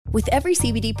With every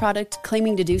CBD product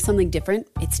claiming to do something different,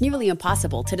 it's nearly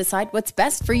impossible to decide what's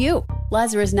best for you.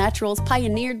 Lazarus Naturals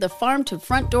pioneered the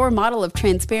farm-to-front-door model of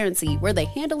transparency, where they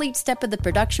handle each step of the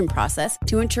production process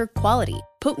to ensure quality,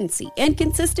 potency, and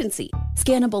consistency.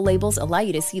 Scannable labels allow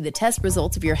you to see the test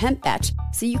results of your hemp batch,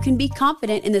 so you can be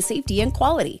confident in the safety and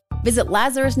quality. Visit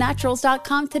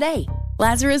LazarusNaturals.com today.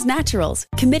 Lazarus Naturals,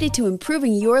 committed to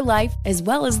improving your life as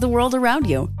well as the world around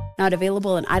you. Not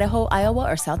available in Idaho, Iowa,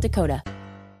 or South Dakota.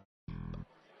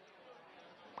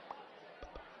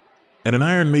 At an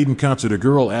Iron Maiden concert, a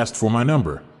girl asked for my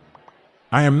number.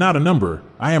 I am not a number,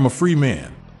 I am a free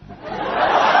man.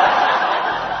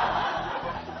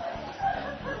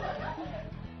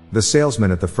 The salesman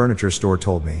at the furniture store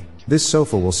told me, "This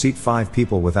sofa will seat 5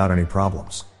 people without any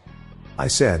problems." I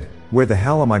said, "Where the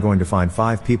hell am I going to find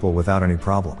 5 people without any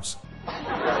problems?"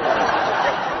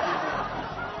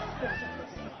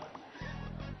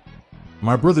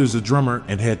 My brother's a drummer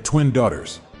and had twin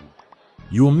daughters.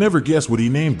 You will never guess what he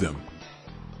named them.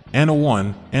 Anna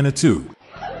 1, Anna 2.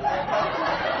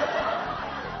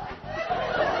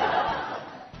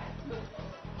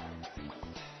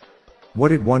 What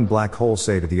did one black hole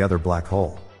say to the other black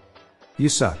hole? "You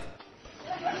suck."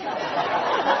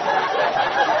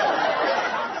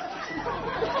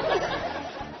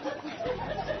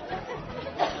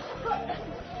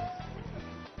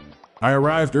 I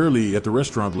arrived early at the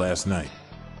restaurant last night.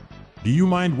 Do you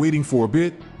mind waiting for a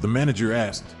bit? The manager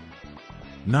asked.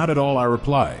 Not at all, I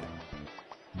replied.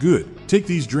 Good, take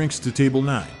these drinks to table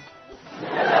 9.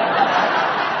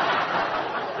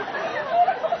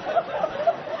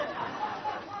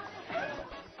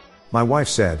 My wife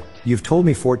said, "You've told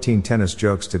me 14 tennis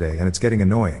jokes today and it's getting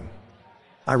annoying."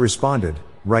 I responded,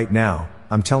 "Right now,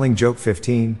 I'm telling joke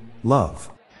 15,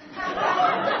 love."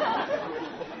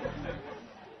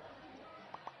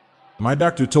 My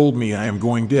doctor told me I am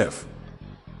going deaf.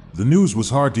 The news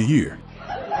was hard to hear.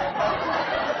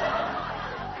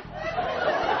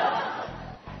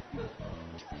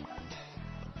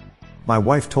 My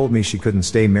wife told me she couldn't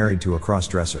stay married to a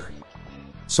cross-dresser.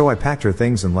 So I packed her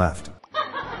things and left.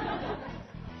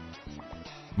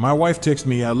 My wife texted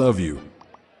me, "I love you."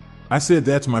 I said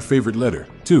that's my favorite letter,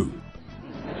 too.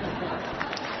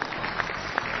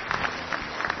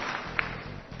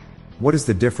 What is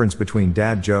the difference between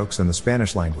dad jokes and the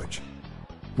Spanish language?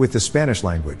 With the Spanish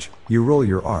language, you roll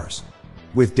your R's.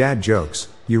 With dad jokes,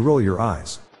 you roll your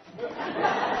eyes.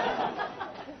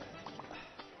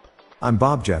 I'm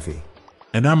Bob Jeffy.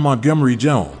 And I'm Montgomery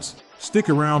Jones. Stick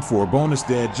around for a bonus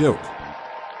dad joke.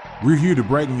 We're here to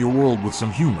brighten your world with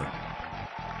some humor.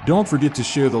 Don't forget to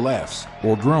share the laughs,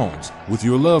 or groans, with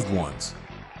your loved ones.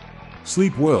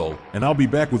 Sleep well, and I'll be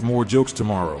back with more jokes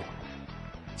tomorrow.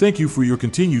 Thank you for your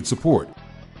continued support.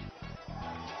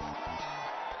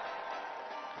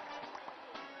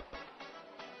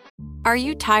 Are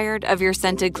you tired of your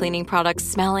scented cleaning products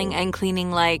smelling and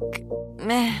cleaning like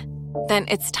meh? Then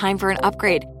it's time for an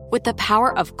upgrade with the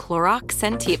power of Clorox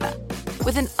Scentiva.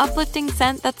 With an uplifting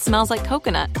scent that smells like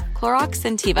coconut, Clorox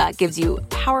Scentiva gives you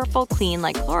powerful clean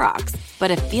like Clorox,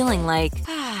 but a feeling like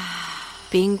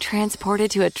being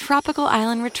transported to a tropical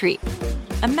island retreat.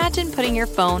 Imagine putting your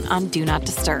phone on Do Not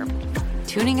Disturb,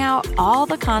 tuning out all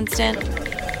the constant,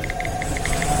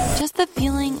 just the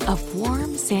feeling of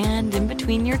warm sand in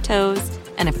between your toes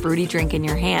and a fruity drink in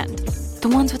your hand. The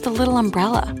ones with the little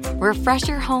umbrella. Refresh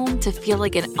your home to feel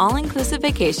like an all-inclusive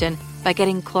vacation by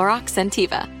getting Clorox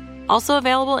Scentiva. Also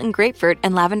available in grapefruit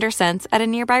and lavender scents at a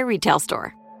nearby retail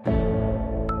store.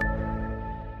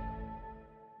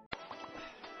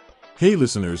 Hey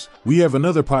listeners, we have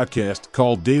another podcast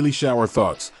called Daily Shower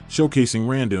Thoughts, showcasing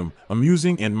random,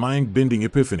 amusing, and mind-bending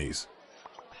epiphanies.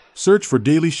 Search for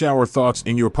Daily Shower Thoughts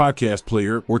in your podcast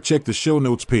player or check the show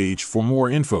notes page for more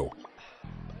info.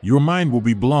 Your mind will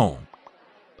be blown.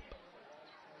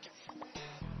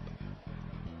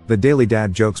 The Daily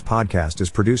Dad Jokes podcast is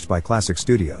produced by Classic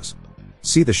Studios.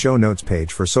 See the show notes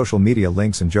page for social media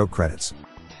links and joke credits.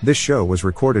 This show was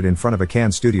recorded in front of a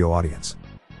Cannes studio audience.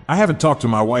 I haven't talked to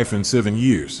my wife in 7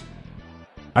 years.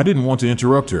 I didn't want to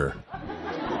interrupt her.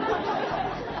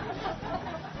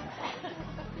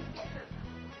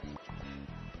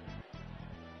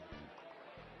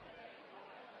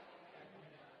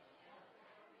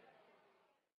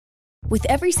 With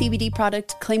every CBD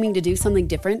product claiming to do something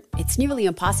different, it's nearly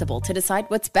impossible to decide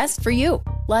what's best for you.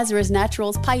 Lazarus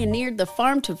Naturals pioneered the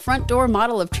farm-to-front-door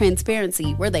model of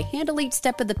transparency, where they handle each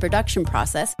step of the production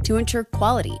process to ensure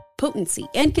quality, potency,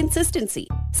 and consistency.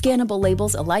 Scannable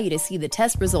labels allow you to see the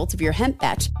test results of your hemp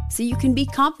batch, so you can be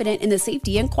confident in the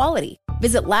safety and quality.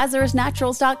 Visit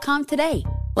LazarusNaturals.com today.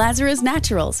 Lazarus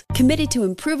Naturals, committed to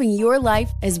improving your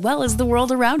life as well as the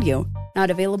world around you. Not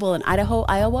available in Idaho,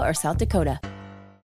 Iowa, or South Dakota.